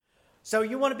So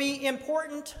you want to be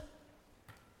important?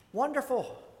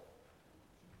 Wonderful.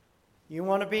 You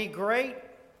want to be great?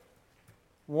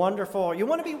 Wonderful. You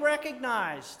want to be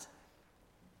recognized?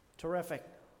 Terrific.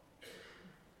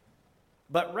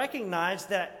 But recognize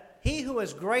that he who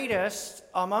is greatest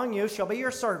among you shall be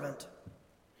your servant.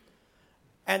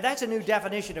 And that's a new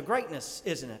definition of greatness,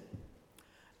 isn't it?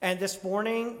 And this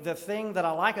morning, the thing that I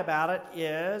like about it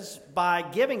is by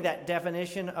giving that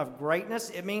definition of greatness,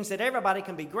 it means that everybody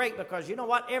can be great because you know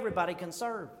what? Everybody can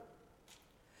serve.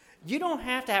 You don't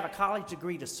have to have a college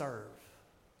degree to serve.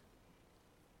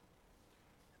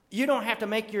 You don't have to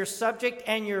make your subject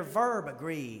and your verb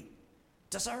agree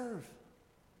to serve.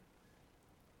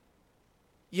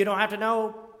 You don't have to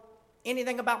know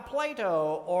anything about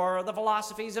Plato or the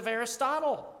philosophies of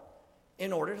Aristotle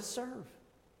in order to serve.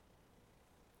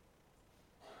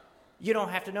 You don't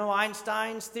have to know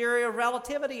Einstein's theory of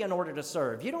relativity in order to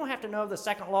serve. You don't have to know the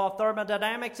second law of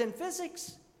thermodynamics in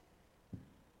physics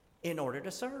in order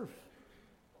to serve.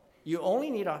 You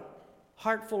only need a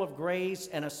heart full of grace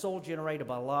and a soul generated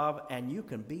by love, and you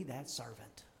can be that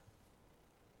servant.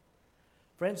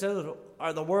 Friends, those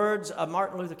are the words of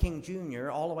Martin Luther King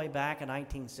Jr. all the way back in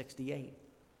 1968.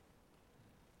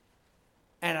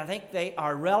 And I think they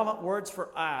are relevant words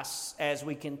for us as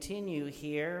we continue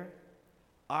here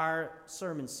our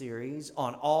sermon series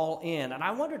on All In. And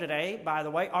I wonder today, by the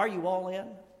way, are you all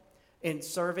in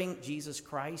serving Jesus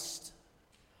Christ?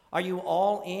 Are you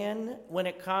all in when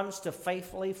it comes to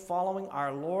faithfully following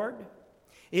our Lord?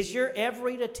 Is your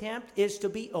every attempt is to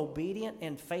be obedient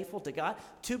and faithful to God?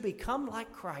 To become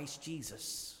like Christ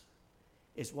Jesus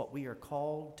is what we are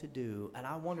called to do. And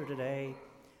I wonder today,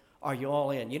 are you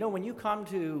all in? You know, when you come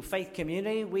to Faith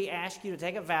Community, we ask you to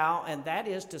take a vow, and that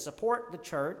is to support the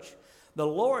church, the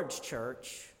Lord's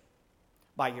church,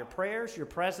 by your prayers, your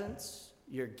presence,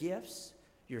 your gifts,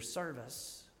 your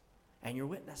service, and your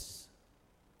witness.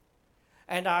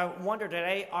 And I wonder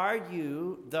today, are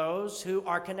you those who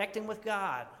are connecting with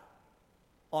God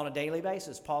on a daily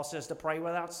basis? Paul says to pray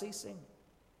without ceasing.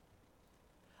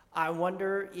 I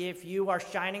wonder if you are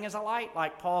shining as a light,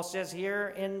 like Paul says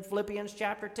here in Philippians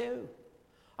chapter 2.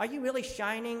 Are you really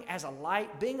shining as a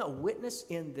light, being a witness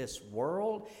in this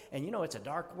world? And you know, it's a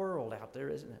dark world out there,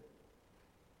 isn't it?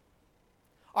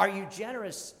 Are you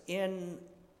generous in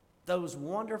those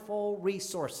wonderful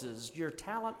resources, your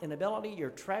talent and ability, your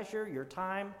treasure, your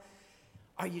time?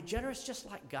 Are you generous just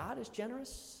like God is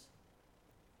generous?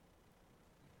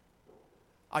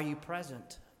 Are you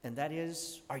present? And that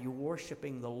is, are you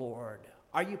worshiping the Lord?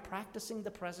 Are you practicing the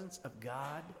presence of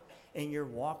God in your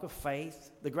walk of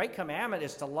faith? The great commandment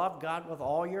is to love God with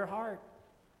all your heart.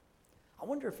 I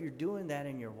wonder if you're doing that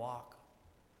in your walk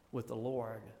with the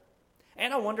Lord.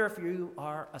 And I wonder if you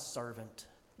are a servant.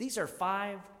 These are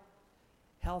 5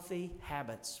 healthy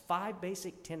habits, 5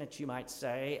 basic tenets, you might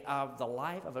say, of the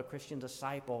life of a Christian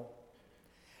disciple.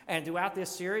 And throughout this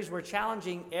series, we're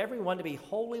challenging everyone to be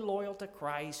wholly loyal to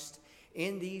Christ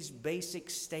in these basic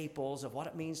staples of what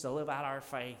it means to live out our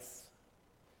faith.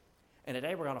 And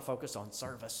today we're going to focus on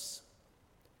service,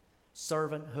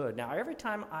 servanthood. Now, every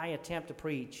time I attempt to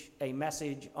preach a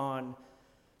message on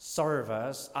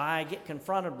service, I get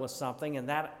confronted with something, and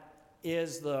that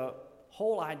is the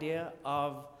whole idea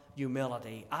of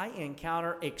humility. I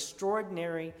encounter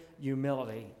extraordinary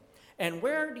humility. And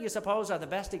where do you suppose are the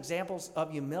best examples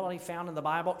of humility found in the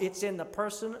Bible? It's in the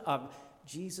person of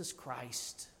Jesus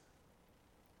Christ.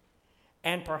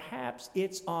 And perhaps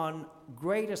it's on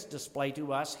greatest display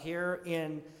to us here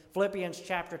in Philippians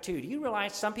chapter 2. Do you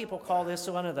realize some people call this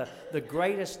one of the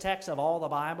greatest texts of all the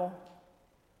Bible?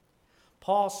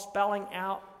 Paul spelling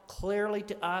out clearly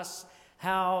to us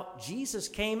how Jesus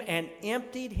came and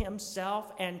emptied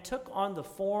himself and took on the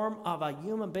form of a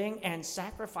human being and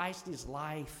sacrificed his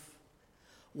life.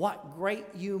 What great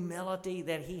humility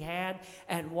that he had,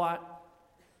 and what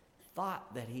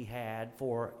thought that he had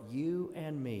for you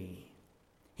and me.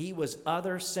 He was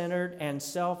other-centered and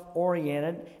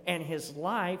self-oriented, and his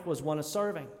life was one of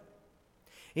serving.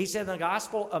 He said in the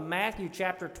Gospel of Matthew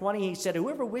chapter 20, he said,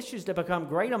 "Whoever wishes to become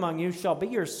great among you shall be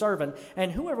your servant,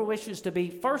 and whoever wishes to be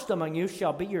first among you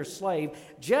shall be your slave,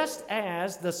 just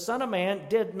as the Son of Man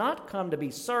did not come to be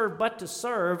served, but to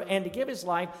serve, and to give his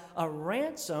life a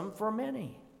ransom for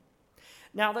many."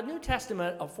 Now, the New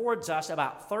Testament affords us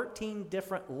about 13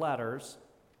 different letters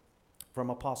from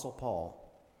Apostle Paul.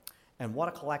 And what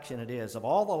a collection it is. Of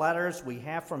all the letters we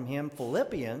have from him,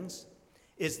 Philippians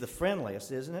is the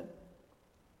friendliest, isn't it?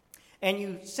 And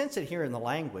you sense it here in the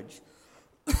language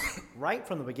right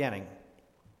from the beginning.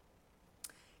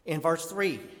 In verse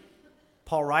 3,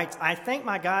 Paul writes, "I thank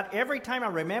my God every time I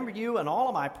remember you, and all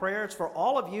of my prayers for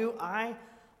all of you I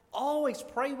Always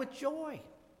pray with joy.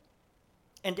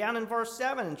 And down in verse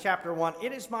 7 in chapter 1,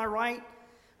 it is my right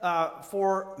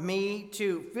for me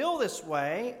to feel this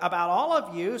way about all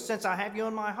of you since I have you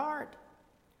in my heart.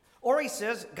 Or he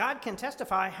says, God can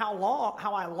testify how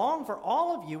I long for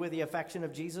all of you with the affection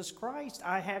of Jesus Christ.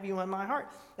 I have you in my heart.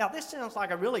 Now, this sounds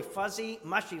like a really fuzzy,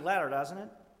 mushy letter, doesn't it?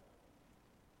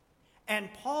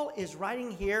 And Paul is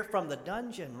writing here from the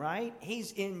dungeon, right?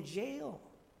 He's in jail.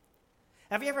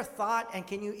 Have you ever thought, and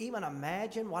can you even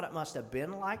imagine what it must have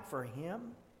been like for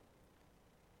him?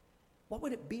 What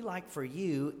would it be like for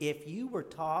you if you were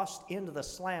tossed into the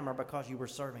slammer because you were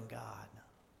serving God?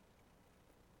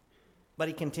 But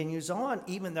he continues on,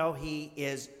 even though he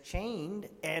is chained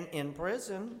and in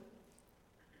prison.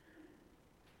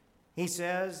 He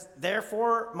says,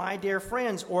 therefore, my dear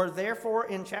friends, or therefore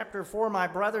in chapter 4, my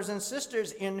brothers and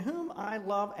sisters, in whom I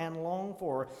love and long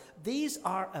for. These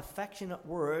are affectionate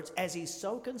words as he's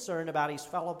so concerned about his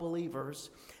fellow believers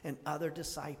and other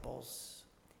disciples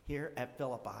here at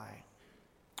Philippi.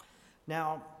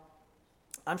 Now,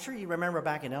 I'm sure you remember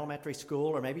back in elementary school,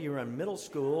 or maybe you were in middle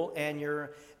school, and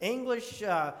your English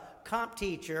comp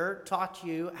teacher taught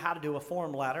you how to do a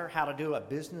form letter, how to do a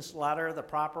business letter, the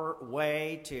proper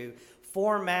way to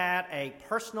format a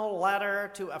personal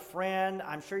letter to a friend.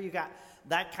 I'm sure you got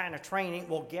that kind of training.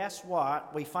 Well, guess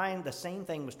what? We find the same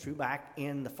thing was true back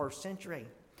in the first century.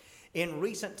 In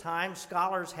recent times,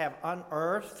 scholars have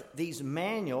unearthed these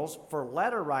manuals for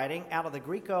letter writing out of the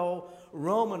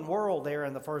Greco-Roman world there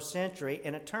in the first century,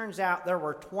 and it turns out there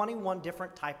were 21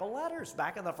 different type of letters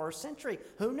back in the first century.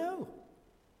 Who knew?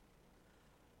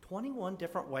 21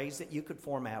 different ways that you could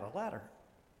format a letter.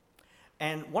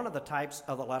 And one of the types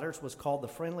of the letters was called the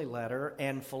friendly letter,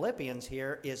 and Philippians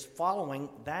here is following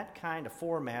that kind of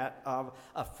format of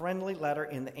a friendly letter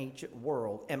in the ancient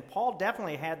world. And Paul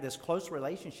definitely had this close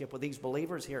relationship with these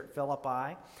believers here at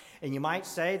Philippi, and you might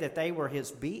say that they were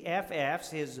his BFFs,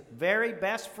 his very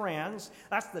best friends.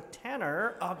 That's the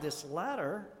tenor of this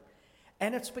letter,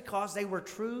 and it's because they were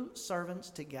true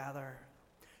servants together.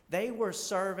 They were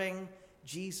serving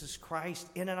Jesus Christ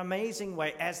in an amazing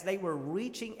way as they were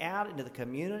reaching out into the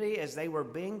community, as they were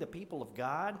being the people of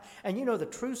God. And you know, the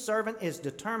true servant is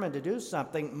determined to do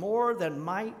something more than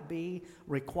might be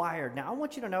required. Now, I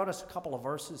want you to notice a couple of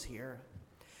verses here,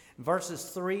 verses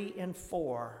 3 and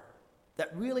 4,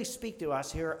 that really speak to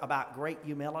us here about great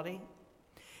humility.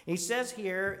 He says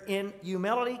here, in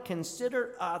humility,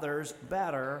 consider others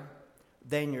better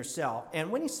than yourself.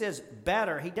 And when he says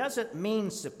better, he doesn't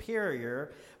mean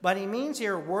superior, but he means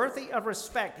here worthy of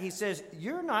respect. He says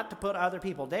you're not to put other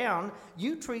people down.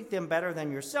 You treat them better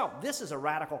than yourself. This is a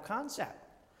radical concept.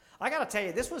 I got to tell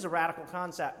you, this was a radical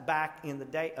concept back in the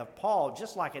day of Paul,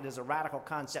 just like it is a radical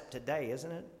concept today,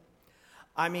 isn't it?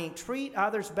 I mean, treat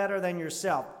others better than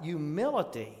yourself.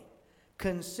 Humility.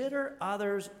 Consider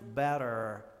others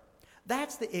better.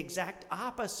 That's the exact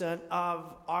opposite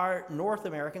of our North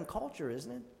American culture,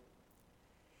 isn't it?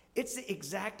 It's the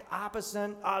exact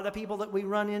opposite of the people that we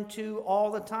run into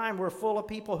all the time. We're full of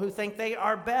people who think they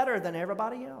are better than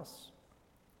everybody else.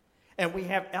 And we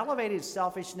have elevated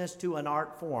selfishness to an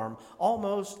art form,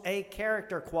 almost a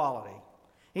character quality.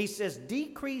 He says,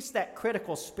 decrease that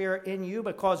critical spirit in you,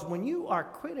 because when you are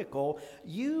critical,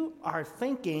 you are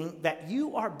thinking that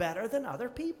you are better than other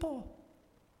people.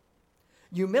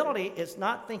 Humility is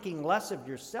not thinking less of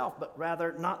yourself, but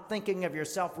rather not thinking of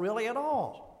yourself really at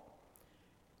all.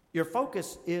 Your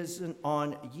focus isn't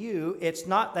on you. It's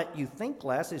not that you think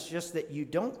less. It's just that you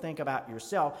don't think about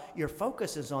yourself. Your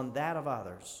focus is on that of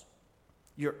others.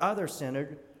 You're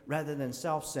other-centered rather than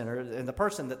self-centered. And the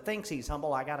person that thinks he's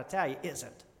humble, I got to tell you,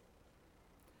 isn't.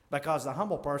 Because the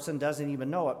humble person doesn't even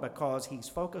know it, because he's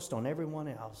focused on everyone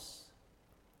else.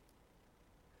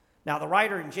 Now, the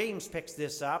writer in James picks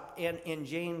this up, and in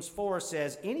James 4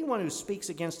 says, anyone who speaks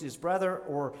against his brother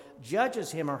or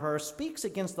judges him or her speaks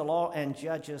against the law and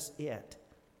judges it.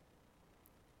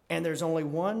 And there's only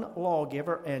one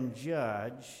lawgiver and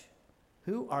judge.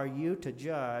 Who are you to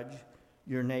judge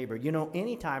your neighbor? You know,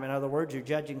 anytime, in other words, you're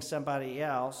judging somebody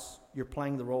else, you're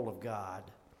playing the role of God.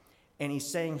 And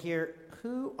he's saying here,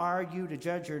 who are you to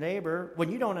judge your neighbor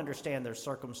when you don't understand their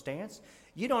circumstance?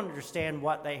 You don't understand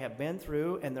what they have been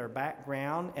through and their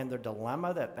background and their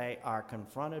dilemma that they are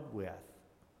confronted with.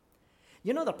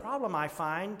 You know, the problem I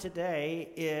find today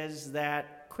is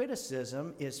that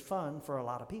criticism is fun for a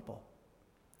lot of people.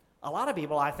 A lot of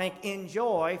people, I think,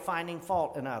 enjoy finding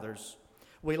fault in others.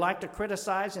 We like to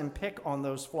criticize and pick on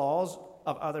those flaws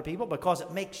of other people because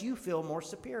it makes you feel more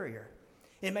superior.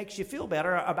 It makes you feel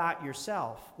better about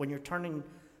yourself when you're turning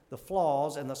the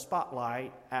flaws and the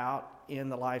spotlight out in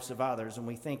the lives of others. And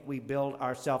we think we build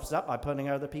ourselves up by putting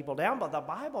other people down, but the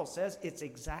Bible says it's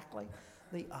exactly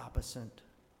the opposite.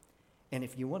 And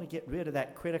if you want to get rid of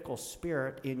that critical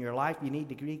spirit in your life, you need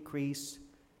to decrease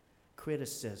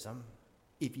criticism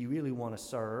if you really want to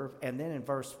serve. And then in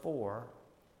verse 4,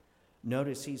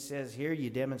 notice he says here, you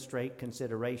demonstrate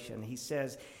consideration. He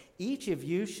says, each of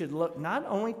you should look not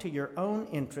only to your own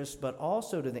interests, but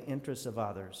also to the interests of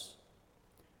others.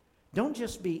 Don't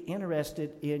just be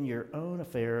interested in your own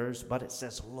affairs, but it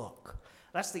says look.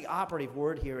 That's the operative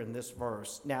word here in this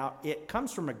verse. Now, it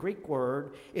comes from a Greek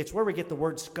word. It's where we get the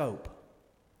word scope,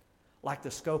 like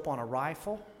the scope on a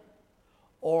rifle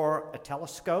or a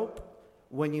telescope.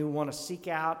 When you want to seek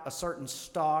out a certain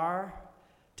star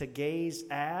to gaze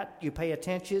at, you pay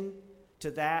attention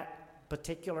to that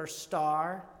particular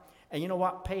star. And you know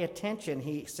what? Pay attention,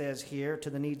 he says here, to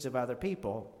the needs of other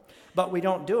people. But we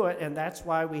don't do it, and that's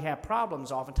why we have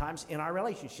problems oftentimes in our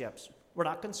relationships. We're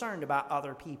not concerned about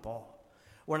other people.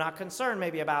 We're not concerned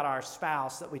maybe about our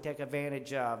spouse that we take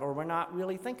advantage of, or we're not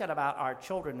really thinking about our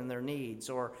children and their needs,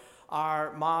 or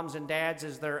our moms and dads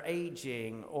as they're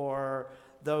aging, or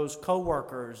those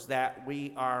coworkers that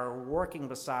we are working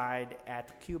beside at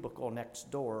the cubicle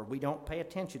next door. We don't pay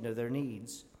attention to their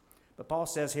needs. But Paul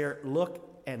says here,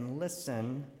 look and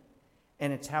listen,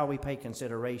 and it's how we pay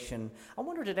consideration. I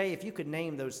wonder today if you could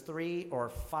name those 3 or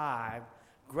 5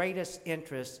 greatest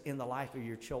interests in the life of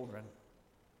your children,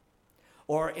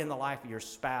 or in the life of your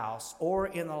spouse, or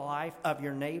in the life of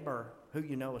your neighbor who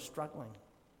you know is struggling.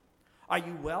 Are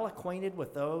you well acquainted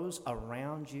with those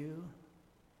around you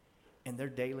in their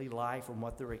daily life and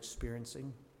what they're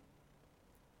experiencing?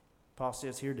 Paul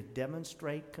says here to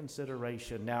demonstrate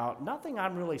consideration. Now, nothing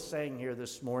I'm really saying here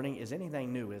this morning is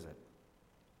anything new, is it?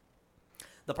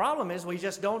 The problem is we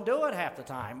just don't do it half the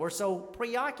time. We're so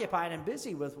preoccupied and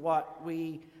busy with what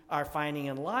we are finding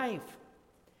in life.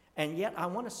 And yet I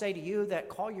want to say to you that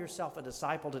call yourself a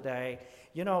disciple today.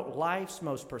 You know, life's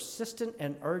most persistent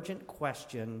and urgent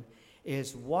question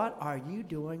is, what are you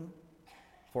doing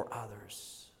for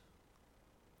others?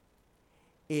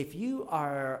 If you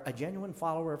are a genuine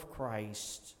follower of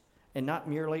Christ and not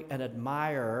merely an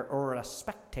admirer or a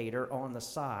spectator on the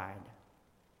side,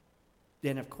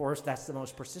 then of course that's the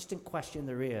most persistent question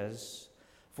there is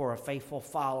for a faithful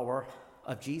follower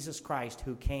of Jesus Christ,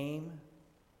 who came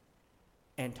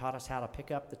and taught us how to pick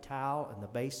up the towel and the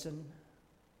basin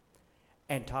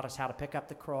and taught us how to pick up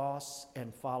the cross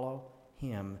and follow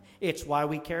him. It's why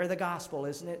we carry the gospel,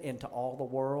 isn't it, into all the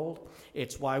world.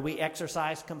 It's why we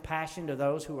exercise compassion to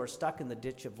those who are stuck in the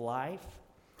ditch of life.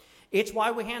 It's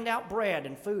why we hand out bread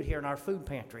and food here in our food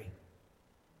pantry.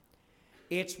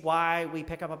 It's why we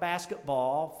pick up a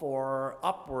basketball for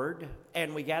Upward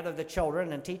and we gather the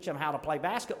children and teach them how to play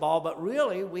basketball, but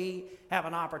really we have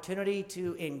an opportunity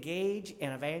to engage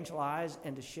and evangelize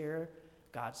and to share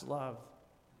God's love.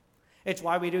 It's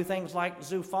why we do things like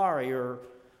Zufari or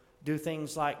do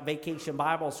things like Vacation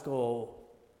Bible School.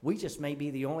 We just may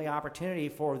be the only opportunity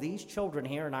for these children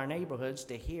here in our neighborhoods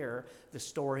to hear the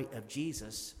story of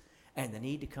Jesus and the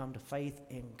need to come to faith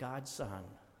in God's Son.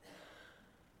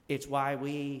 It's why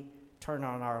we turn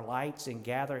on our lights and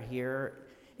gather here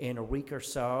in a week or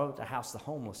so to house the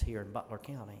homeless here in Butler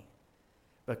County,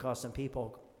 because some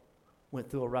people went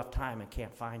through a rough time and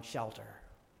can't find shelter.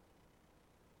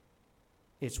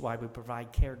 It's why we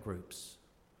provide care groups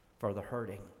for the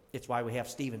hurting. It's why we have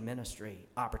Stephen Ministry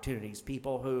opportunities,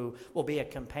 people who will be a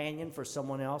companion for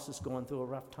someone else who's going through a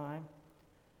rough time.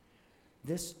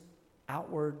 This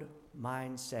outward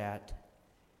mindset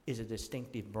is a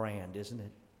distinctive brand, isn't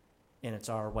it? And it's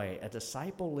our way. A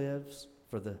disciple lives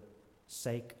for the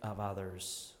sake of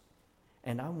others.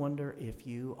 And I wonder if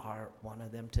you are one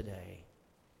of them today.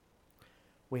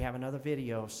 We have another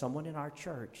video of someone in our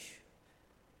church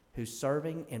who's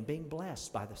serving and being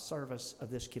blessed by the service of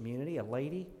this community, a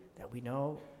lady that we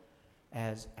know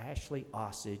as Ashley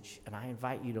Osage, and I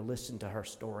invite you to listen to her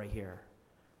story here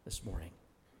this morning.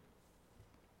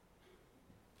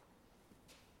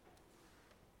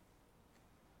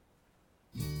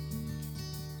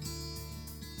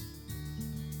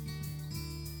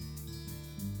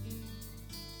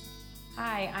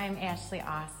 Hi, I'm Ashley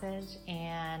Osage,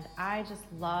 and I just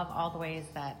love all the ways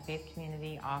that Faith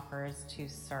Community offers to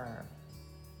serve.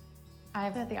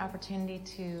 I've had the opportunity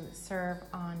to serve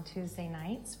on Tuesday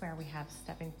nights where we have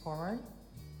Stepping Forward.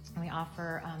 We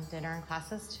offer dinner and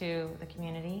classes to the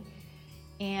community.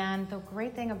 And the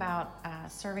great thing about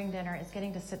serving dinner is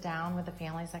getting to sit down with the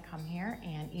families that come here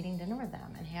and eating dinner with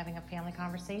them and having a family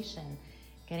conversation,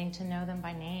 getting to know them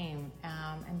by name,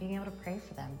 and being able to pray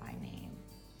for them by name.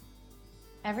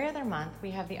 Every other month, we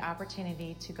have the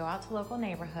opportunity to go out to local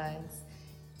neighborhoods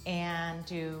and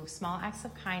do small acts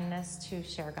of kindness to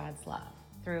share God's love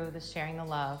through the Sharing the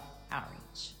Love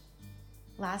outreach.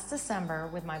 Last December,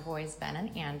 with my boys Ben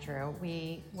and Andrew,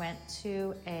 we went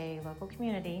to a local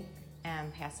community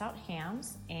and passed out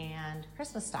hams and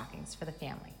Christmas stockings for the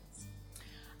families.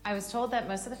 I was told that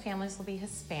most of the families will be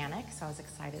Hispanic, so I was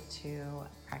excited to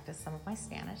practice some of my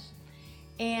Spanish.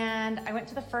 And I went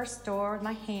to the first door with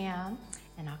my ham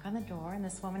and knock on the door, and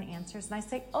this woman answers, and I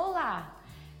say, "Hola!"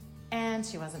 And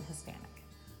she wasn't Hispanic.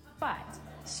 But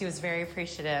she was very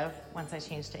appreciative, once I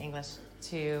changed to English,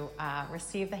 to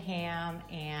receive the ham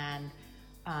and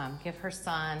give her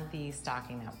son the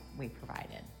stocking that we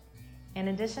provided. In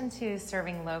addition to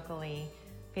serving locally,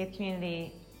 Faith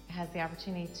Community has the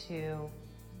opportunity to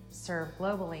serve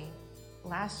globally.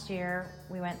 Last year,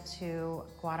 we went to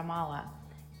Guatemala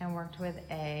and worked with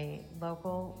a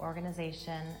local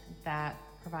organization that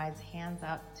provides hands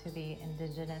up to the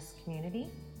indigenous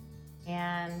community.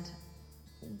 And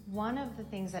one of the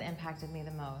things that impacted me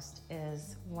the most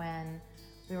is when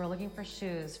we were looking for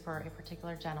shoes for a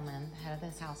particular gentleman, the head of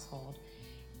this household,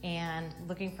 and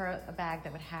looking for a bag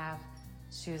that would have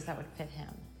shoes that would fit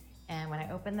him. And when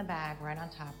I opened the bag, right on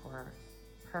top were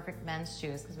perfect men's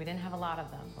shoes, because we didn't have a lot of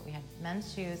them, but we had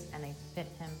men's shoes and they fit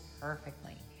him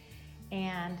perfectly.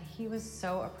 And he was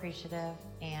so appreciative,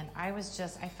 and I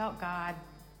felt God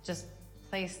just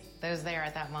placed those there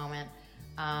at that moment,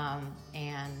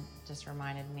 and just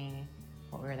reminded me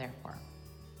what we were there for.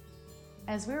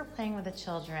 As we were playing with the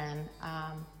children,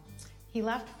 he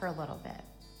left for a little bit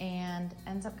and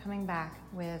ends up coming back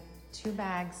with 2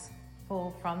 bags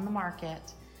full from the market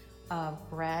of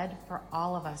bread for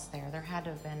all of us there. There had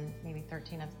to have been maybe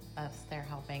 13 of us there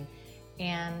helping,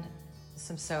 and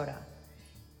some soda.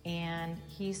 And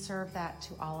he served that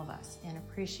to all of us in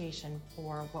appreciation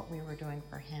for what we were doing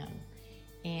for him.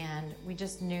 And we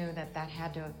just knew that that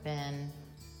had to have been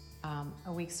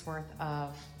a week's worth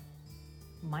of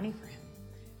money for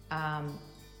him.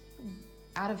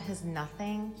 Out of his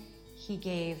nothing, he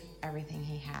gave everything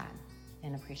he had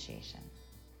in appreciation.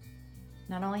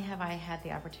 Not only have I had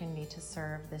the opportunity to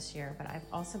serve this year, but I've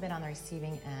also been on the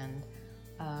receiving end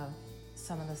of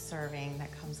some of the serving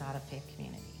that comes out of Faith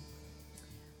Community.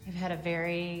 I've had a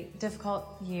very difficult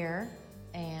year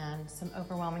and some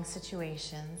overwhelming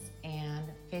situations, and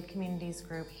Faith Community's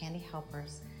group, Handy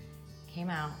Helpers, came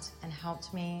out and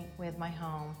helped me with my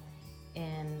home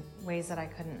in ways that I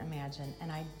couldn't imagine.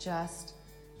 And I just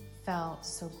felt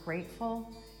so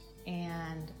grateful,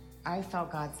 and I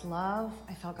felt God's love.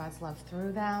 I felt God's love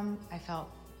through them. I felt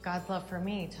God's love for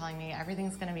me, telling me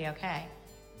everything's gonna be okay.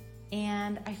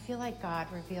 And I feel like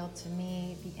God revealed to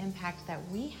me the impact that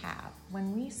we have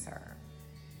when we serve.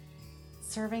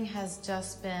 Serving has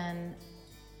just been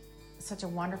such a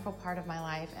wonderful part of my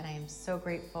life, and I am so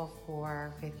grateful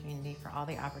for Faith Community for all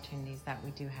the opportunities that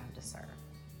we do have to serve.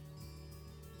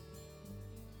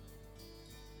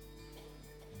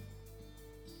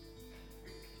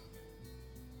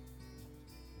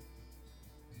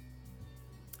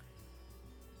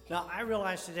 Now, I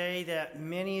realize today that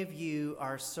many of you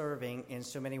are serving in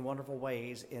so many wonderful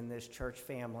ways in this church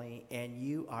family, and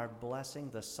you are blessing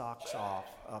the socks off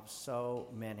of so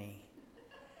many.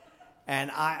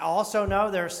 And I also know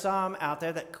there are some out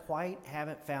there that quite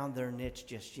haven't found their niche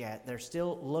just yet. They're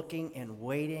still looking and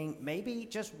waiting, maybe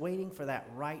just waiting for that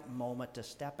right moment to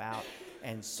step out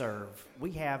and serve.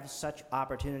 We have such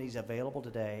opportunities available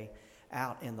today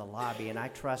out in the lobby, and I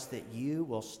trust that you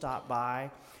will stop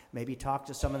by, maybe talk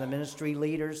to some of the ministry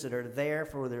leaders that are there,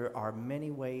 for there are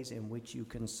many ways in which you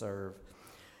can serve.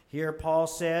 Here Paul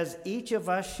says, each of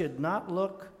us should not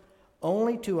look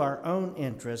only to our own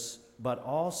interests, but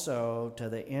also to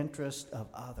the interest of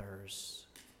others.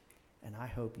 And I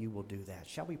hope you will do that.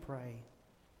 Shall we pray?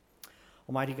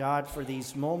 Almighty God, for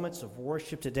these moments of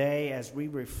worship today as we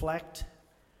reflect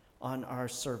on our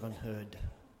servanthood,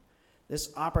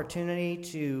 this opportunity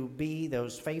to be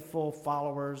those faithful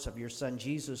followers of your Son,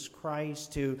 Jesus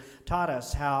Christ, who taught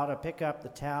us how to pick up the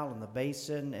towel and the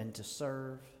basin and to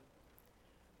serve.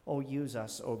 Oh, use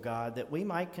us, oh God, that we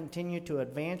might continue to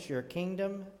advance your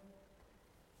kingdom.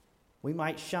 We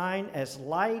might shine as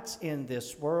lights in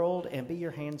this world and be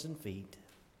your hands and feet.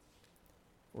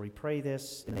 For we pray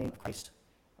this in the name of Christ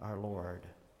our Lord.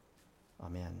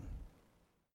 Amen.